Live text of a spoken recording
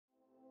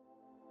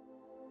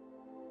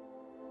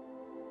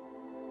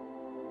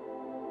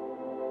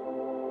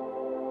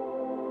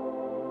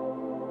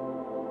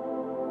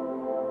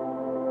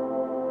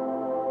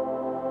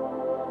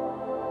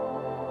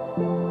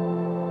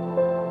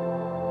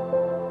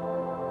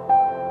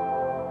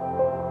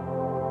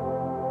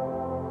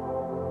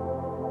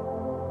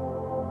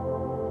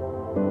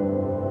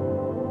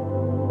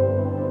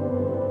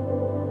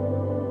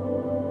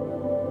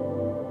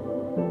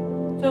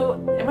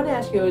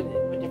ask you a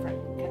different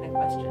kind of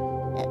question.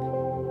 Yeah.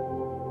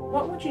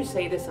 What would you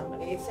say to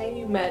somebody? Say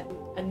you met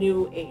a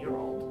new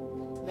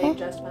 8-year-old. They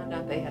just found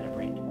out they had a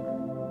brain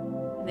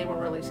tumor, and they were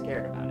really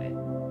scared about it.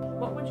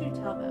 What would you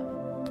tell them?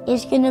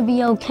 It's gonna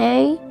be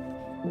okay,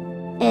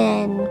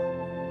 and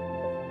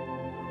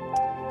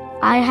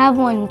I have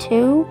one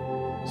too,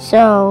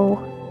 so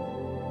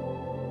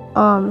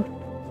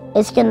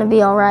it's gonna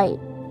be all right.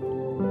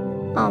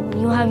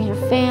 You have your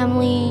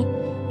family,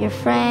 your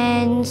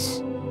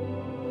friends,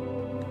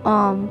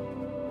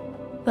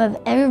 you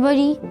have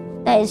everybody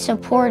that is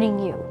supporting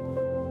you,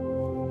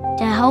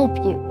 to help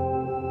you,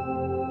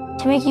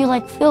 to make you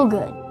feel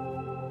good.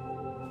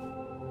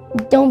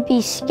 Don't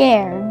be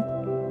scared,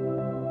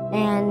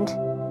 and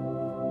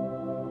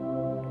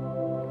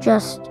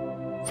just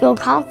feel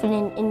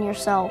confident in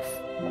yourself,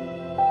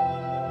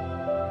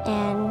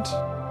 and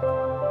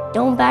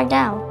don't back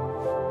down.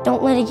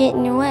 Don't let it get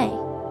in your way.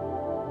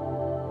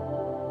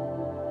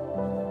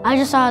 I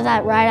just saw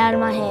that right out of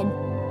my head.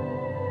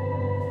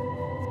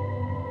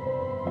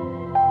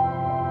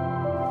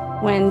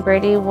 When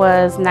Brady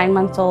was 9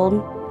 months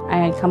old, I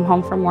had come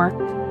home from work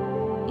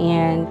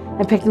and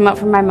I picked him up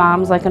from my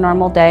mom's like a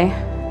normal day,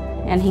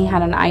 and he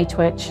had an eye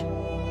twitch.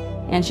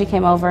 And she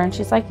came over and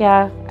she's like,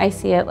 yeah, I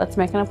see it. Let's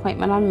make an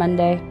appointment on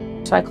Monday.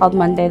 So I called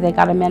Monday. They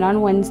got him in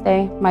on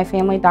Wednesday. My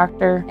family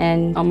doctor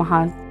in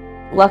Omaha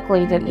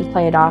luckily didn't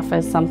play it off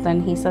as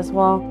something. He says,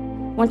 well,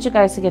 I want you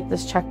guys to get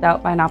this checked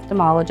out by an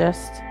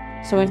ophthalmologist.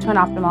 So we went to an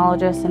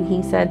ophthalmologist and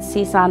he said,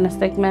 seesaw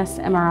nystagmus,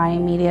 MRI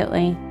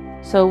immediately.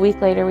 So a week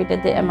later we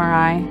did the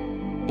MRI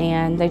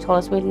and they told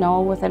us we'd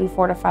know within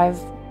 4 to 5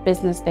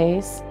 business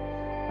days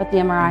what the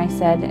MRI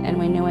said, and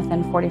we knew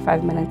within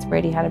 45 minutes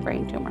Brady had a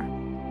brain tumor.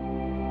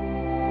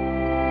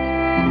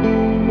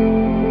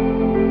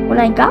 When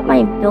I got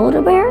my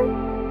Build-A-Bear,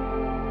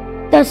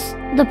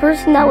 the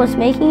person that was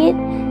making it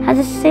had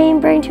the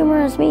same brain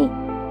tumor as me.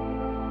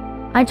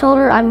 I told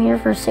her I'm here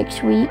for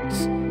 6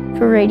 weeks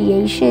for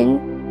radiation.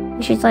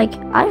 And she's like,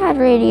 I've had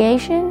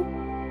radiation.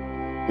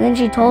 And then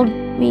she told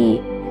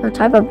me her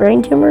type of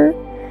brain tumor.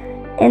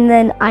 And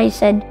then I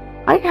said,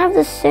 I have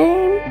the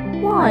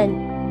same one.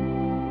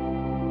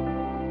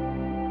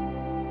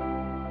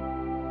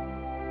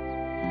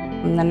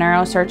 And the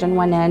neurosurgeon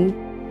went in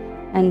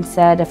and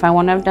said if I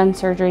wouldn't have done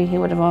surgery, he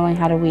would have only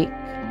had a week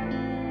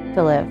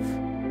to live.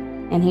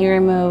 And he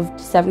removed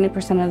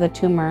 70% of the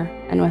tumor,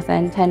 and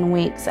within 10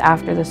 weeks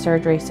after the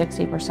surgery,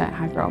 60%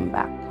 had grown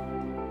back.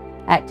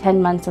 At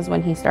 10 months is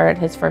when he started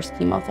his first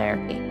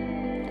chemotherapy,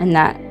 and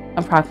that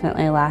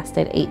approximately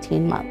lasted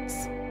 18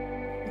 months.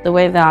 The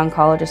way the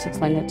oncologist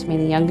explained it to me,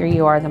 the younger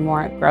you are, the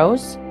more it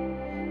grows,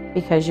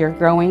 because you're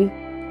growing,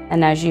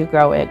 and as you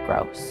grow, it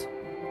grows.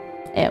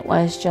 It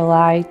was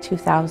July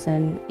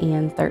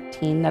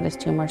 2013 that his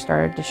tumor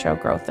started to show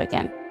growth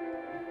again.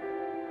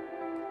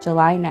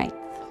 July 9th,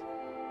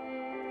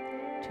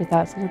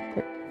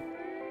 2013.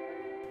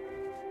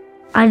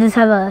 I just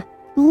have a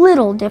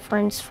little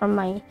difference from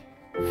my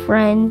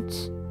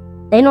friends.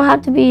 They don't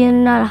have to be in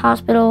and out of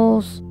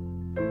hospitals.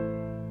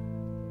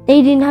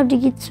 They didn't have to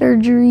get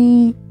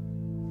surgery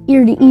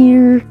ear to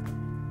ear.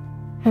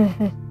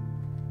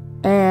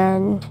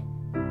 And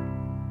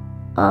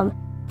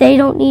they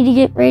don't need to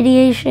get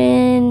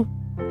radiation.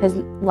 His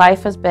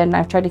life has been,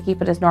 I've tried to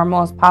keep it as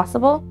normal as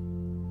possible,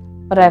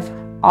 but I've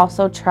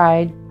also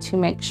tried to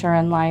make sure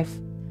in life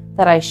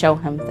that I show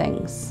him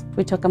things.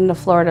 We took him to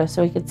Florida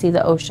so he could see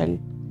the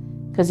ocean,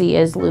 because he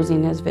is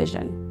losing his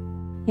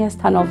vision. He has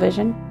tunnel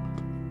vision.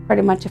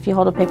 Pretty much if you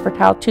hold a paper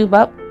towel tube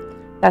up,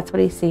 that's what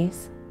he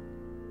sees.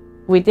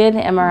 We did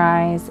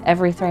MRIs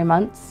every 3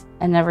 months,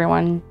 and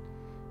everyone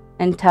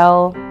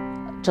until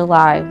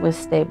July was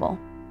stable,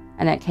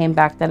 and it came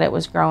back that it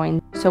was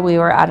growing. So we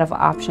were out of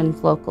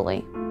options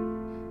locally.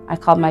 I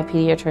called my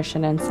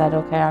pediatrician and said,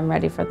 okay, I'm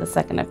ready for the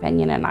second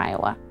opinion in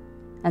Iowa.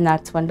 And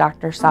that's when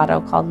Dr. Sato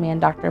called me and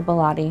Dr.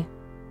 Bellotti,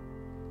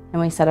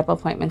 and we set up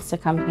appointments to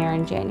come here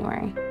in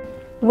January.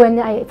 When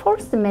I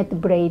first met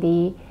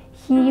Brady,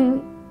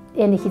 he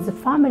and his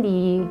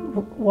family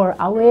were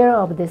aware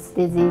of this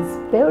disease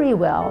very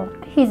well.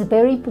 He's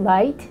very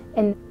bright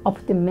and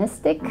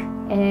optimistic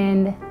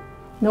and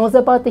knows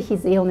about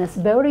his illness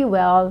very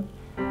well,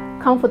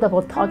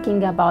 comfortable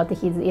talking about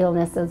his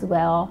illness as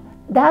well.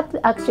 That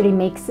actually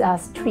makes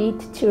us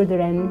treat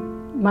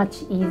children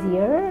much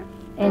easier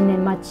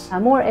and much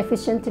more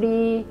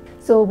efficiently.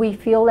 So we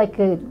feel like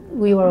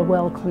we were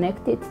well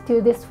connected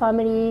to this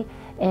family,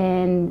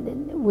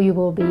 and we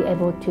will be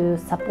able to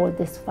support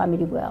this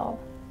family well.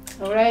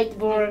 All right,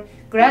 we're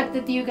glad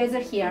that you guys are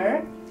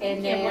here.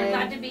 And we're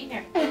glad to be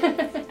here.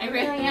 I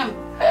really am.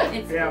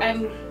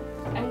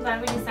 I'm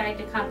glad we decided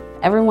to come.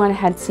 Everyone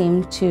had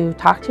seemed to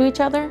talk to each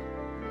other.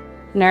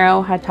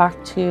 Neuro had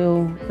talked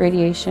to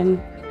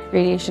radiation.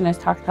 Radiation has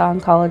talked to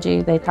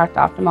oncology. They talked to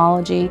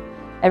ophthalmology.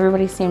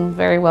 Everybody seemed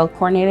very well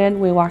coordinated.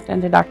 We walked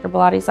into Dr.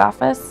 Bellotti's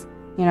office,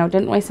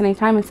 didn't waste any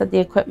time, and said the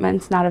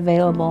equipment's not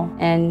available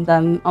in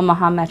the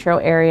Omaha metro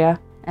area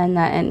and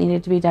that it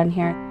needed to be done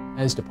here.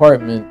 His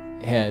department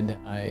head,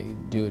 I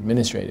do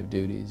administrative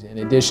duties. In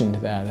addition to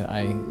that,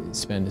 I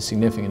spend a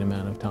significant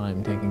amount of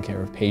time taking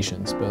care of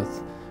patients,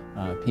 both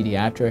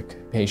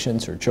pediatric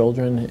patients or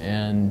children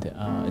and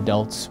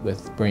adults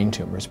with brain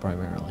tumors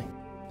primarily.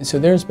 So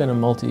there's been a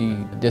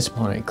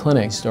multidisciplinary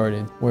clinic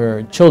started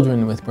where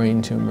children with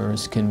brain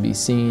tumors can be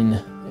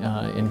seen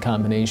in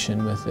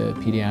combination with a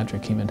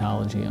pediatric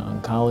hematology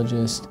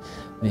oncologist,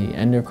 the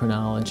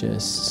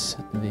endocrinologists,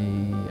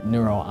 the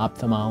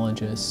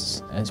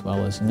neuro-ophthalmologists, as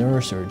well as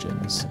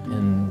neurosurgeons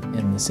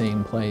in the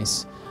same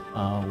place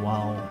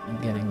while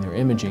getting their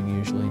imaging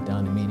usually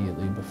done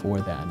immediately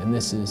before that. And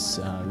this is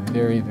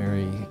very,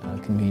 very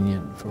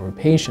convenient for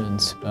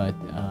patients, but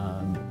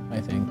I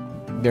think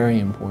very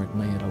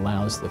importantly, it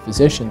allows the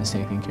physicians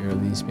taking care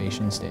of these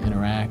patients to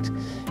interact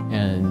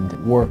and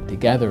work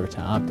together to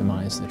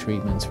optimize the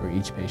treatments for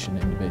each patient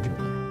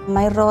individually.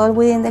 My role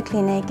within the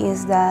clinic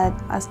is that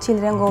as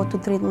children go to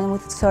treatment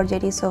with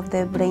surgeries of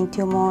the brain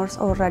tumors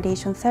or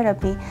radiation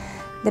therapy,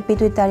 the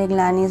pituitary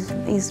gland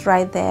is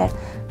right there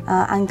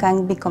and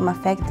can become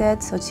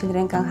affected, so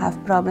children can have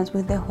problems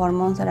with the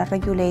hormones that are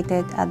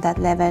regulated at that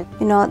level.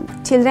 You know,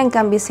 children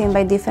can be seen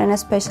by different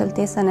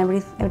specialties and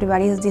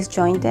everybody is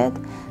disjointed,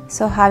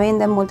 so having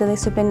the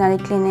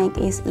multidisciplinary clinic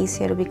is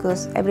easier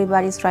because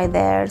everybody's right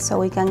there, so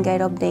we can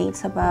get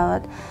updates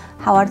about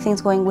how are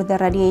things going with the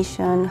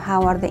radiation,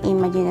 how are the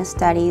imaging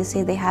studies,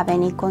 if they have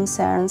any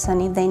concerns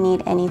and if they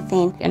need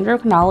anything.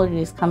 Endocrinology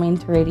is coming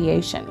to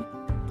radiation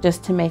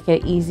just to make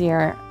it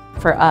easier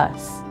for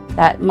us.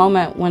 That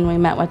moment when we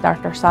met with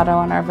Dr. Sato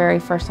on our very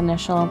first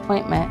initial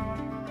appointment,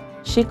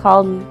 she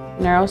called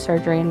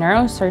neurosurgery.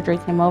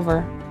 Neurosurgery came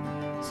over,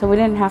 so we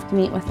didn't have to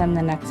meet with them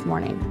the next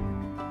morning.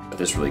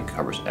 This really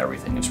covers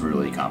everything. It's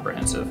really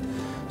comprehensive.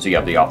 So you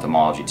have the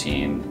ophthalmology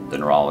team, the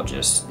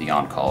neurologists, the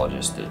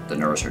oncologists, the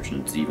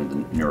neurosurgeons, even the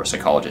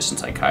neuropsychologists and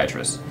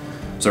psychiatrists.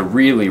 So it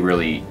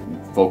really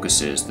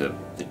focuses the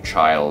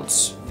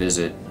child's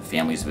visit, the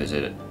family's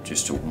visit,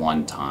 just to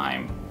one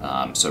time.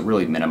 So it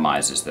really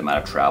minimizes the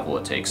amount of travel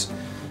it takes,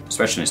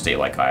 especially in a state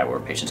like Iowa where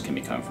patients can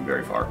be coming from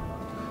very far.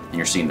 And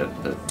you're seeing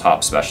the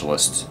top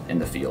specialists in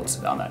the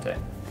fields on that day.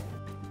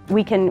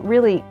 We can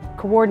really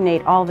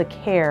coordinate all the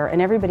care and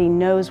everybody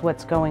knows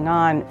what's going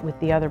on with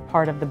the other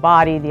part of the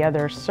body, the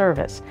other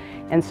service.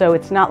 And so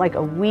it's not like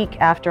a week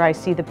after I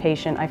see the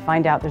patient, I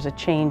find out there's a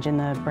change in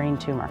the brain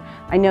tumor.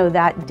 I know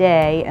that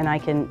day and I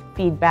can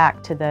feed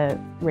back to the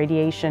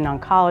radiation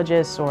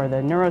oncologists or the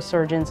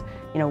neurosurgeons,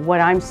 you know, what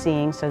I'm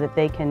seeing so that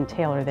they can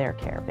tailor their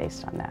care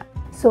based on that.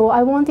 So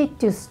I wanted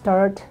to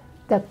start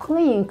the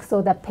clinic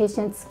so that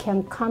patients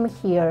can come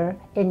here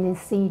and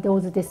see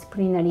those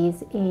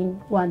disciplinaries in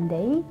one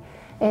day,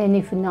 and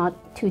if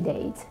not, 2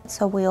 days.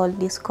 So we all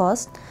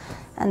discussed,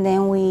 and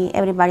then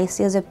everybody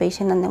sees the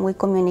patient, and then we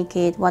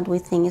communicate what we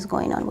think is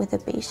going on with the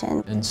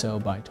patient. And so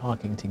by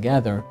talking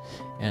together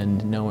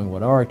and knowing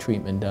what our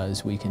treatment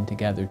does, we can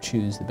together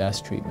choose the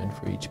best treatment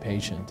for each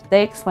patient.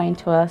 They explained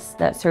to us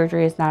that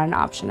surgery is not an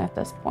option at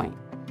this point.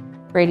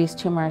 Brady's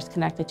tumor is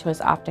connected to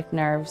his optic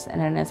nerves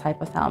and in his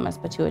hypothalamus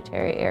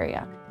pituitary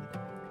area.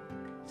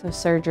 So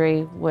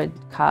surgery would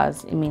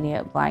cause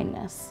immediate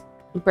blindness.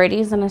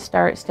 Brady's going to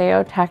start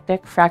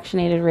stereotactic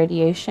fractionated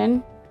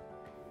radiation,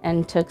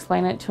 and to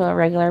explain it to a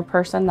regular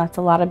person, that's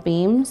a lot of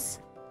beams,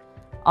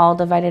 all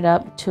divided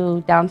up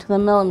down to the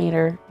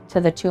millimeter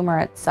to the tumor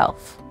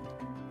itself.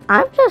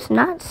 I'm just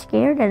not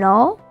scared at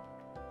all.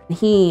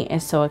 He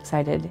is so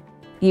excited.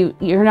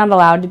 You're not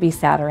allowed to be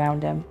sad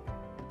around him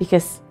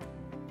because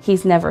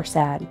he's never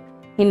sad.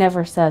 He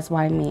never says,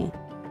 "Why me?"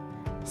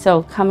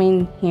 So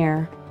coming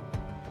here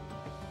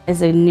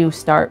is a new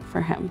start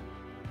for him.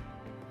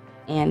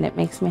 And it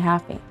makes me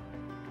happy.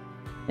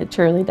 It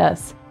truly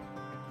does.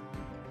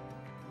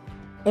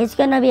 It's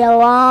gonna be a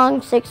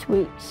long 6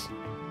 weeks.